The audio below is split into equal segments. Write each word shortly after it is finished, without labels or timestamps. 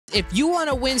If you want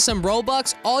to win some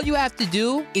Robux, all you have to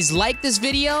do is like this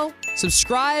video,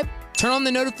 subscribe, turn on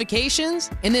the notifications,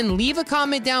 and then leave a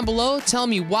comment down below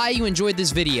telling me why you enjoyed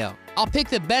this video. I'll pick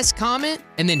the best comment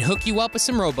and then hook you up with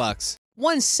some Robux.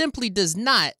 One simply does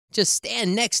not just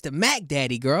stand next to Mac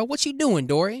Daddy, girl. What you doing,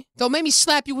 Dory? Don't make me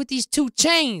slap you with these 2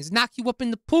 chains, knock you up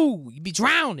in the pool. You be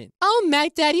drowning. Oh,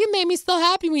 Mac Daddy, you made me so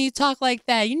happy when you talk like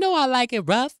that. You know I like it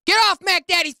rough. Get off Mac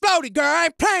Daddy's floaty, girl. I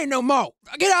ain't playing no more.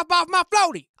 Get off my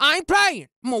floaty. I ain't playing.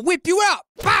 I'm gonna whip you up.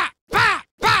 Bah, bah,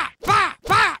 bah, bah,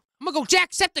 bah. I'm gonna go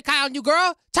Jacksepticeye on you,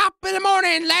 girl. Top of the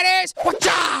morning, ladies.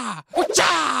 Whatcha?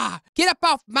 Whatcha? Get up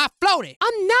off my floaty.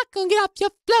 I'm not gonna get off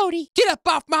your floaty. Get up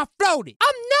off my floaty.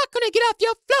 I'm not gonna get off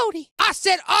your floaty. I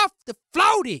said off the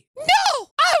floaty. No,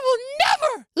 I will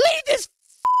never leave this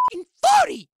f***ing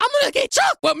floaty. I'm gonna get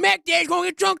drunk. Well, Mac Daddy's gonna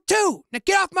get drunk too. Now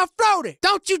get off my floaty.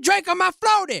 Don't you drink on my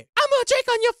floaty. I'm gonna drink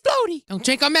on your floaty. Don't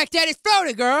drink on Mac Daddy's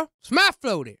floaty, girl. It's my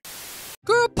floaty.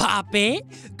 Girl, pop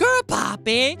it. Girl, pop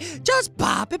it. Just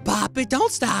pop it,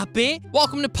 don't stop it.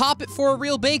 Welcome to Pop It for a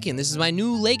Real Bacon. This is my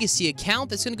new legacy account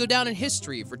that's gonna go down in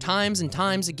history for times and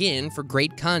times again for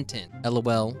great content.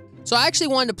 LOL. So I actually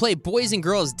wanted to play Boys and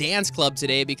Girls Dance Club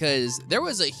today because there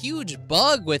was a huge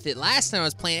bug with it last time I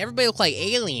was playing. Everybody looked like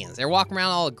aliens. They're walking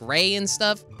around all gray and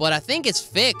stuff, but I think it's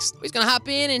fixed. We're just gonna hop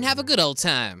in and have a good old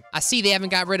time. I see they haven't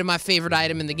got rid of my favorite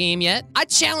item in the game yet. I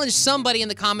challenge somebody in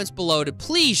the comments below to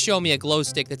please show me a glow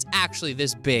stick that's actually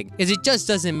this big, because it just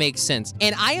doesn't make sense.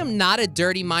 And I am not a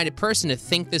dirty-minded person to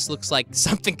think this looks like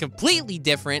something completely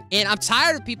different, and I'm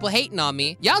tired of people hating on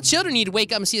me. Y'all children need to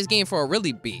wake up and see this game for a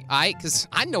really be, all right? Because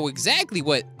I know exactly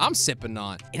what I'm sipping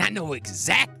on, and I know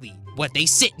exactly what they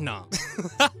sitting on.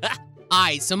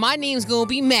 Alright, so my name's gonna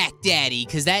be Mac Daddy,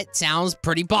 cause that sounds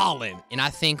pretty ballin'. And I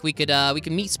think we could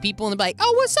meet some people and be like,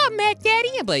 oh, what's up, Mac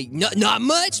Daddy? I'm like, not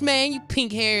much, man, you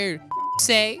pink-haired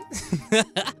say.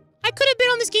 I could have been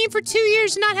on this game for 2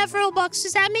 years and not have Robux.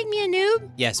 Does that make me a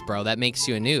noob? Yes, bro, that makes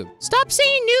you a noob. Stop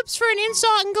saying noobs for an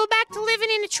insult and go back to living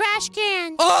in a trash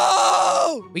can.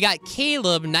 Oh! We got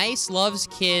Caleb, nice, loves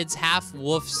kids, half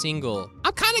wolf single.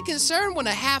 I'm kind of concerned when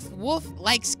a half wolf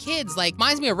likes kids. Like,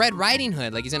 reminds me of Red Riding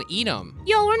Hood, like he's gonna eat them.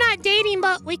 Yo, we're not dating,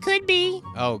 but we could be.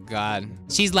 Oh, God.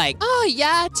 She's like, oh,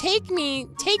 yeah, take me,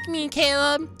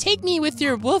 Caleb. Take me with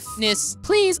your wolfness.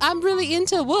 Please, I'm really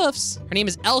into wolves. Her name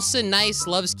is Elsa, nice,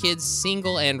 loves kids,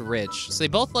 single and rich. So they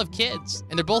both love kids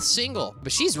and they're both single,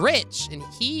 but she's rich and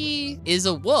he is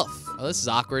a wolf. Oh, this is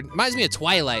awkward. Reminds me of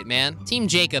Twilight, man. Team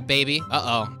Jacob, baby.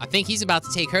 Uh-oh. I think he's about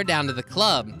to take her down to the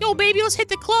club. Yo, baby, let's hit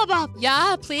the club up.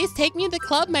 Yeah, please take me to the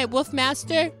club, my wolf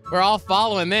master. We're all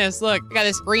following this. Look, I got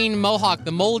this green mohawk,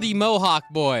 the moldy mohawk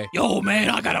boy. Yo, man,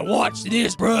 I gotta watch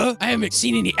this, bruh. I haven't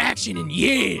seen any action in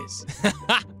years.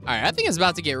 All right, I think it's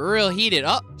about to get real heated.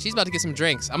 Oh, she's about to get some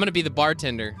drinks. I'm gonna be the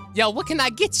bartender. Yo, what can I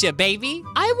get you, baby?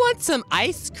 I want some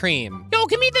ice cream. Yo,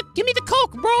 give me the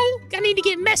Coke, bro. I need to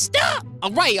get messed up.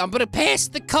 All right, I'm gonna pass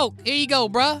the Coke. Here you go,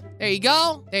 bruh. There you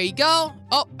go. There you go.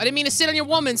 Oh, I didn't mean to sit on your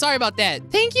woman. Sorry about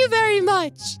that. Thank you very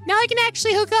much. Now I can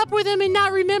actually hook up with him and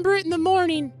not remember it in the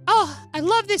morning. Oh, I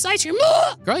love this ice cream.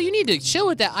 Girl, you need to chill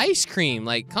with that ice cream.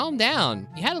 Like, calm down.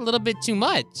 You had a little bit too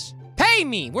much. Pay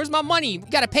me! Where's my money? We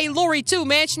gotta pay Lori too,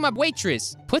 man. She's my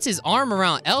waitress. Puts his arm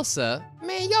around Elsa.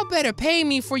 Man, y'all better pay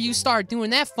me before you start doing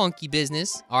that funky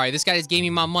business. All right, this guy just gave me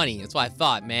my money. That's what I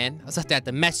thought, man. I was about to have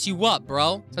to mess you up, bro.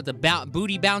 I was about to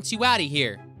booty bounce you out of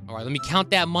here. All right, let me count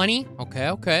that money.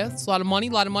 Okay. That's a lot of money,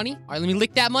 All right, let me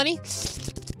lick that money.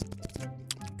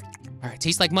 All right,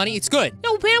 tastes like money. It's good.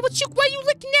 Yo, man, why you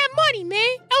licking that money,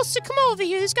 man? Elsa, come over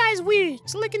here. This guy's weird.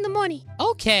 He's licking the money.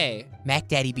 Okay. Mac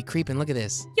Daddy be creeping. Look at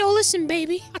this. Yo, listen,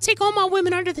 baby. I take all my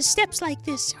women under the steps like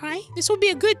this, all right? This will be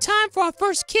a good time for our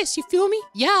first kiss. You feel me?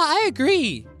 Yeah, I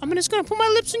agree. I'm just gonna put my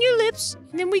lips on your lips,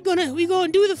 and then we gonna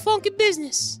do the funky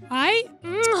business, all right?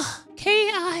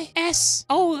 K-I-S.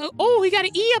 Oh, we got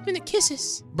an E up in the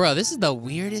kisses. Bro, this is the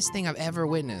weirdest thing I've ever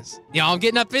witnessed. Yo, I'm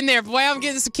getting up in there, boy. I'm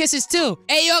getting some kisses too.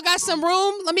 Hey, y'all got some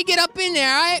room? Let me get up in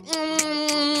there, all right?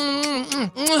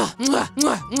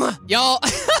 Yo.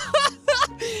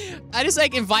 I just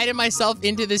like invited myself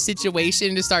into this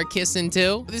situation to start kissing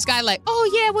too. This guy like,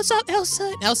 oh yeah, what's up, Elsa?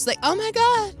 And Elsa's like, oh my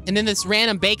God. And then this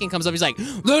random bacon comes up. He's like,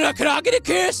 Luna, can I get a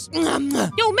kiss? Yo,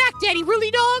 Mac Daddy, really,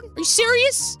 dog? Are you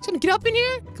serious? He's gonna get up in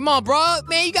here? Come on, bro.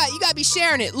 Man, you gotta be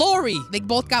sharing it. Lori, they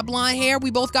both got blonde hair. We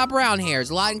both got brown hair. There's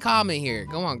a lot in common here.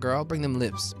 Go on, girl. Bring them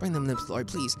lips. Bring them lips, Lori,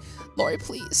 please. Lori,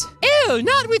 please. Ew,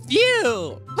 not with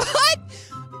you.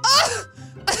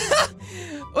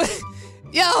 What?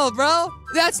 Yo, bro,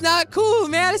 that's not cool,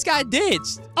 man. This guy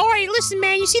ditched. All right, listen,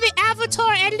 man. You see the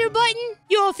avatar editor button?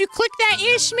 Yo, if you click that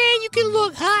ish, man, you can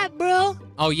look hot, bro.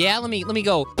 Oh yeah, let me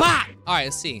go. Bah! All right,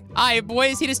 let's see. All right,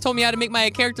 boys, he just told me how to make my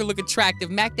character look attractive.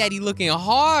 Mac Daddy looking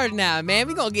hard now, man.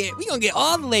 We gonna get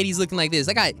all the ladies looking like this.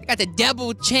 I got the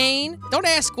devil chain. Don't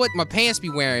ask what my pants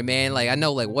be wearing, man. Like I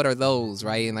know, like what are those,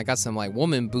 right? And I got some like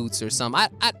woman boots or something.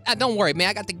 I don't worry, man.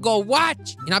 I got the gold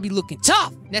watch, and I be looking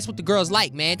tough. And that's what the girls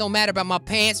like, man. Don't matter about my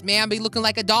pants, man. I be looking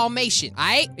like a Dalmatian. All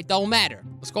right, it don't matter.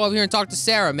 Let's go over here and talk to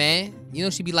Sarah, man. You know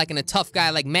she be liking a tough guy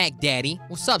like Mac Daddy.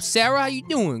 What's up, Sarah? How you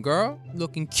doing, girl? You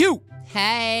looking cute.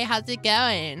 Hey, how's it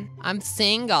going? I'm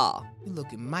single. You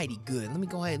looking mighty good. Let me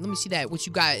go ahead. Let me see that. What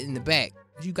you got in the back?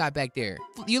 What you got back there?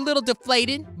 You're a little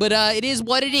deflated, but it is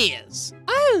what it is.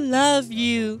 I love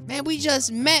you. Man, we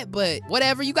just met, but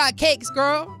whatever. You got cakes,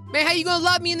 girl. Man, how you gonna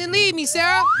love me and then leave me,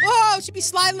 Sarah? Whoa, she be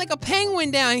sliding like a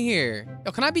penguin down here.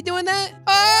 Yo, can I be doing that?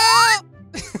 Oh!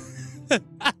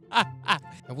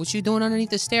 What you doing underneath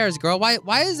the stairs, girl? Why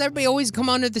does everybody always come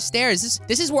under the stairs?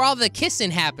 This is where all the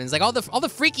kissing happens. Like all the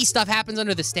freaky stuff happens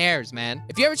under the stairs, man.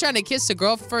 If you're ever trying to kiss a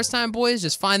girl for the first time, boys,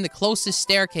 just find the closest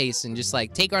staircase and just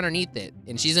like take her underneath it.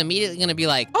 And she's immediately gonna be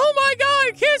like, oh my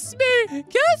God, kiss me,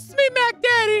 Mac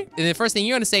Daddy. And the first thing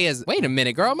you're gonna say is, wait a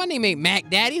minute, girl, my name ain't Mac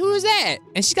Daddy, who is that?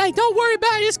 And she's like, don't worry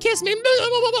about it, just kiss me. And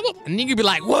then you're gonna be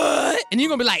like, what? And you're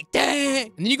gonna be like, dang.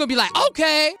 And then you're gonna be like,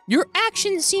 okay. Your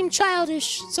actions seem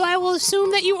childish, so I will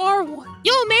assume that you are one.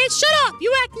 Yo, man, shut up.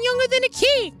 You're acting younger than a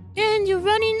kid. And you're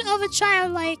running of a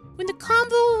childlike when the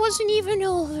combo wasn't even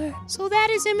over. So that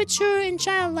is immature and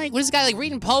childlike. What is this guy like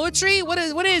reading poetry? What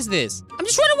is this? I'm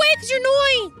just running away because you're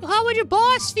annoying. How would your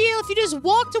boss feel if you just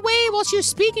walked away while she was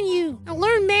speaking to you? Now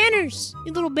learn manners,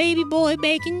 you little baby boy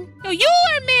bacon. Yo, you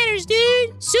learn manners,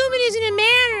 dude. Assuming isn't a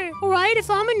manner. All right, if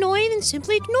I'm annoying, then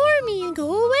simply ignore me and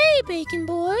go away, bacon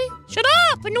boy. Shut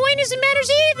up. Annoying isn't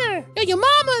manners either. Yo, your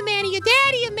mama a manner, your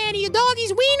daddy a manner, your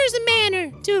doggy's wiener's a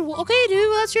manner. Dude, well, okay, dude,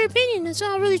 well, that's your opinion. That's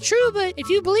not really true, but if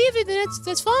you believe it, then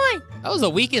that's fine. That was the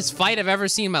weakest fight I've ever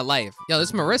seen in my life. Yo, this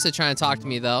is Marissa trying to talk to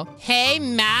me, though. Hey,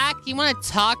 Mac, you want to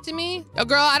talk to me? Yo,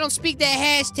 girl, I don't speak that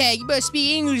hashtag. You better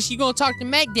speak English. You gonna talk to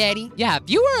Mac Daddy. Yeah, if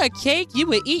you were a cake, you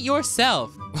would eat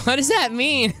yourself. What does that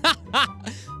mean?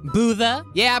 Bootha?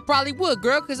 Yeah, I probably would,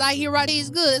 girl, because I hear right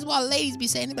is good. That's why ladies be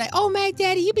saying, they be like, oh, Mac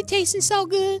Daddy, you be tasting so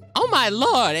good. Oh, my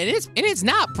Lord, and it's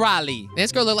not probably.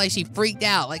 This girl looked like she freaked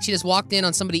out, like she just walked in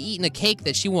on somebody eating a cake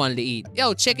that she wanted to eat.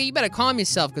 Yo, chicka, you better calm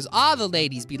yourself, because all the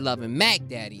ladies be loving Mac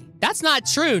Daddy. That's not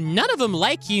true. None of them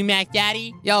like you, Mac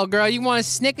Daddy. Yo, girl, you want a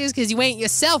Snickers because you ain't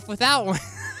yourself without one.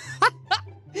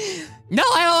 No,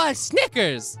 I don't want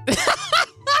Snickers.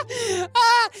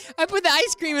 I put the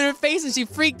ice cream in her face and she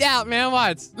freaked out, man.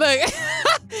 Watch. Look.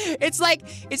 It's like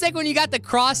when you got the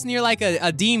cross near like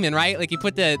a demon, right? Like you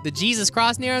put the Jesus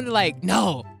cross near and they're like,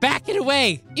 no, back it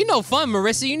away. You know fun,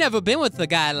 Marissa. You never been with a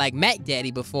guy like Mac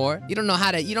Daddy before. You don't know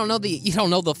you don't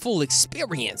know the full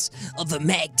experience of the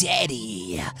Mac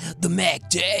Daddy. The Mac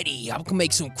Daddy. I'm gonna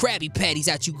make some Krabby Patties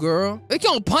at you, girl. You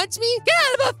gonna punch me? Get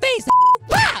out of my face.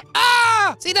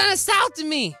 Ah! See, that assaulted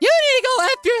me. You need to go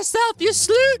F yourself, you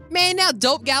sloot. Man, now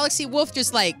Dope Galaxy Wolf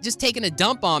just taking a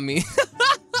dump on me.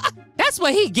 That's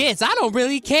what he gets. I don't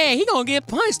really care. He gonna get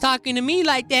punched talking to me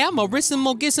like that. I'm Marissa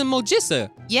Mogissa.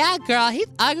 Yeah, girl, he's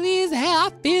ugly as hell. I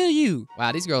feel you.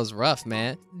 Wow, these girls rough,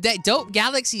 man. That Dope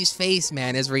Galaxy's face,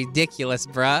 man, is ridiculous,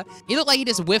 bruh. He looked like he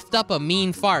just whiffed up a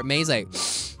mean fart, man. He's like,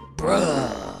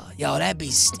 bruh, yo, that be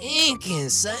stinking,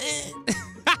 son.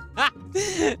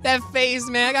 That face,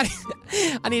 man.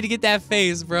 I need to get that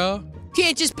face, bro.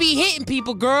 Can't just be hitting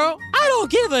people, girl. I don't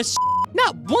give a shit.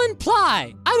 Not one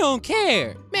ply. I don't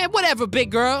care. Man, whatever,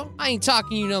 big girl. I ain't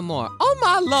talking to you no more. Oh,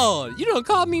 my Lord. You don't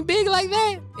call me big like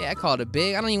that? Yeah, I called her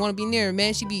big. I don't even want to be near her,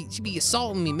 man. She be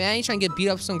assaulting me, man. You trying to get beat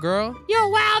up with some girl? Yo,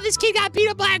 wow, this kid got beat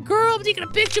up by a girl. I'm taking a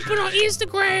picture, put it on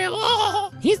Instagram. Oh,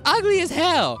 he's ugly as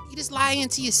hell. You just lying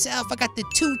to yourself. I got the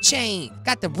 2 chain,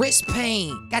 got the wrist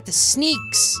pain, got the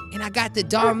sneaks, and I got the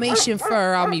Dalmatian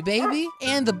fur on me, baby.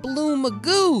 And the blue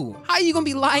magoo. How you gonna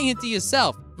be lying to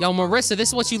yourself? Yo, Marissa, this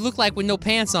is what you look like with no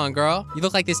pants on, girl. You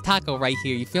look like this taco right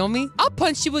here, you feel me? I'll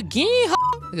punch you again,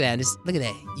 huh? Look at that, look at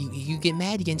that. You get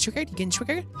mad, you getting triggered? You getting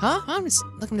triggered? Huh? I'm just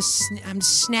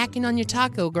snacking on your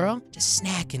taco, girl. Just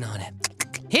snacking on it.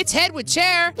 Hits head with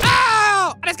chair.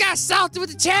 Ow! I just got assaulted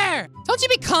with the chair. Don't you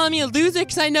be calling me a loser,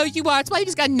 because I know you are. That's why you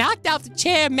just got knocked off the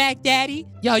chair, Mac Daddy.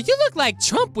 Yo, you look like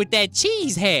Trump with that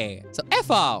cheese hair. So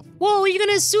F off. Whoa, you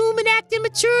gonna assume and act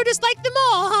immature just like them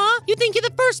all, huh? You think you're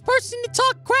the first person to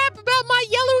talk crap about my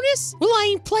yellowness? Well,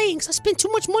 I ain't playing, because I spent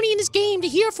too much money in this game to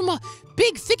hear from a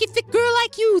big, thick girl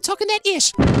like you talking that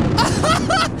ish.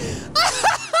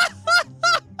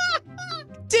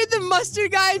 Did the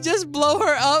mustard guy just blow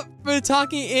her up for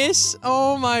talking ish?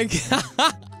 Oh my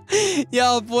God.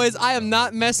 Yo, boys, I am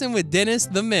not messing with Dennis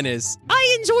the Menace.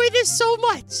 I enjoy this so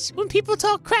much when people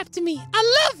talk crap to me.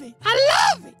 I love it.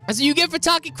 I love it. That's what you get for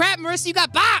talking crap, Marissa. You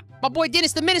got bop. My boy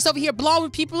Dennis the Menace over here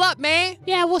blowing people up, man.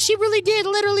 Yeah, well, she really did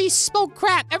literally spoke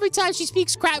crap. Every time she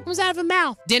speaks, crap comes out of her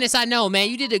mouth. Dennis, I know, man.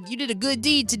 You did a good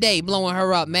deed today blowing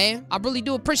her up, man. I really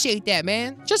do appreciate that,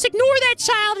 man. Just ignore that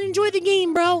child and enjoy the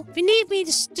game, bro. If you need me,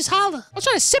 just holler. I'm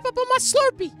trying to sip up on my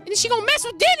Slurpee, and then she gonna mess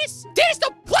with Dennis. Dennis,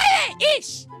 don't play that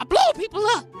ish. I blow people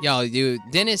up. Yo, dude,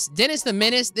 Dennis the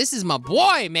Menace, this is my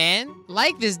boy, man.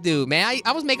 Like this dude, man.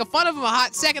 I was making fun of him a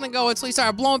hot second ago until he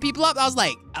started blowing people up. I was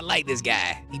like, I like this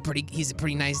guy. He's a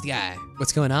pretty nice guy.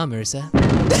 What's going on, Marissa?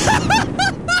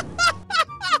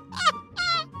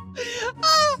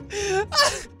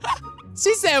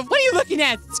 She said, what are you looking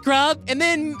at, scrub? And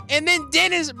then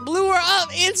Dennis blew her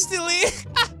up instantly.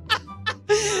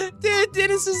 Dude,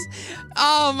 Dennis is...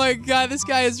 Oh my god, this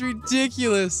guy is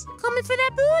ridiculous. Coming for that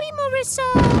booty, Marissa.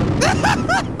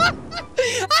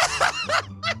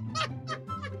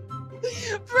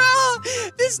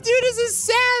 Bro, this dude is a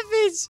savage.